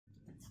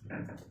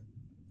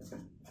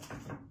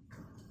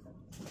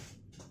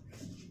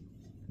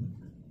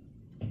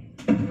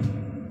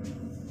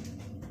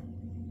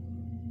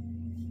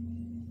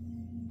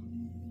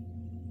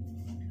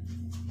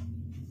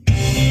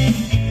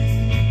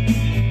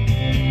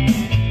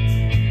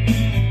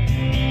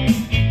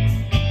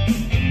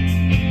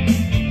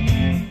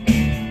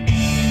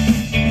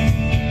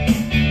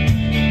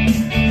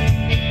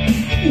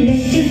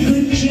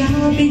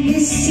In the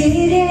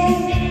city,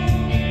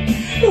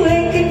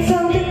 working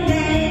for the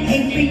man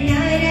every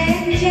night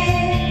and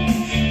day,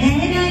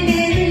 and I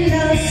never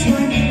lost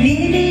 1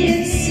 minute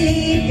of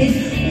sleeping,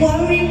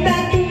 worried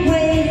about the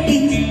way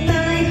things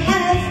might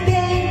have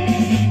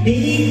been.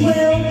 Big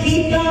will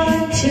keep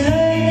on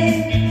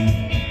turning,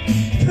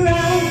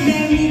 proud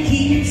Mary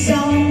keeps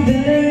on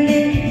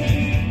burning,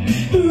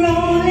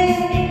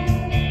 rolling,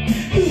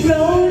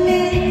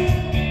 rolling,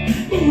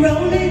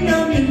 rolling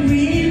on the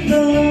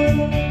river.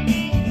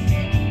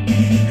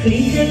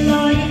 Cleaned a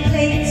lot of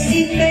plates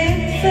in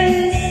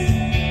Memphis,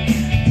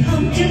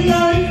 pumped a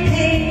lot of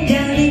pain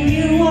down in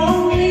New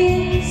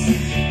Orleans,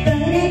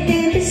 but I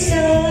never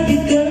saw the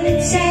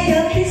good side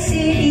of the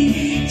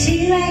city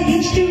till I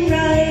hitched a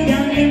ride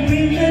on the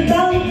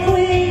riverboat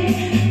queen.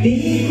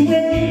 Big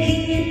will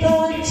keep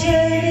on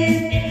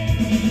turning,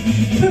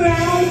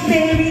 proud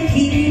Mary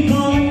keep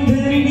on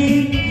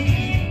burning,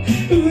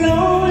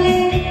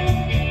 rolling,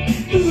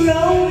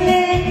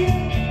 rolling,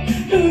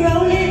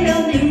 rolling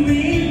on the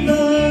river.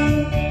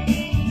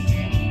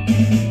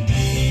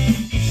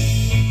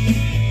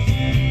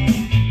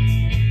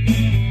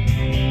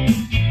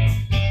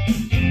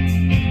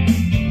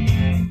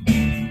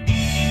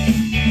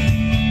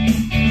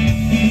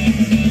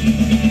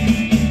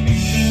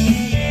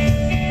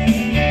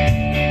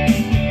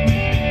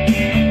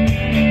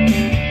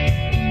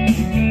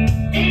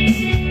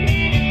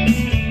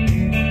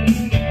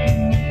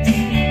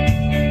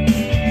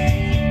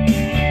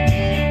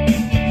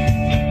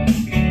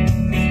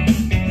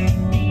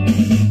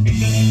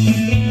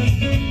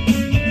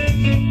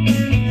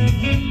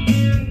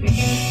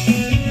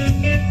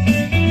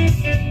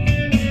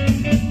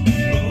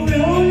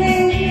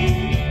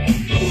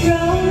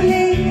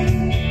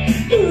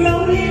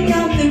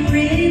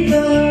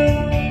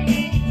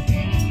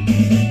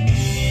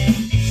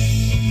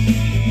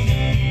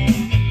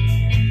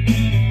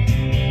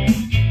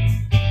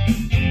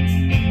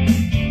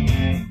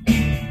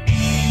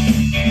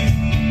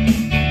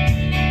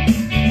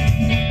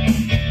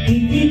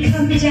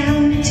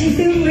 Down to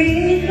the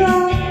river,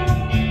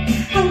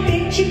 I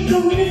bet you're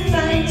gonna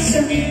find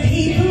some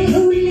people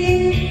who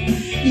live.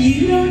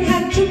 You don't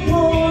have to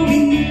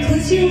worry,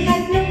 cause you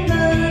have no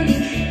money.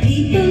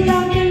 People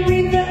on the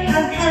river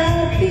are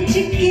happy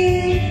to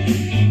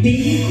give.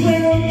 Big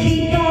will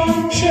keep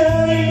on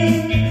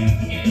turning,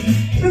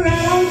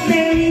 proud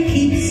Mary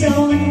keeps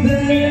on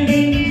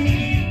burning,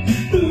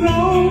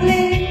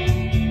 rolling,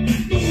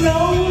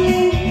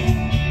 rolling,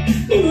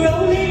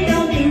 rolling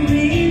on the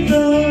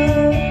river.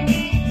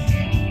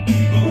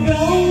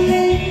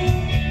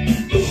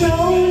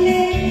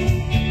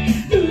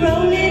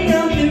 Rolling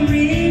on the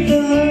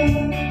river,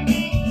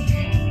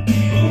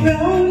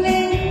 rolling.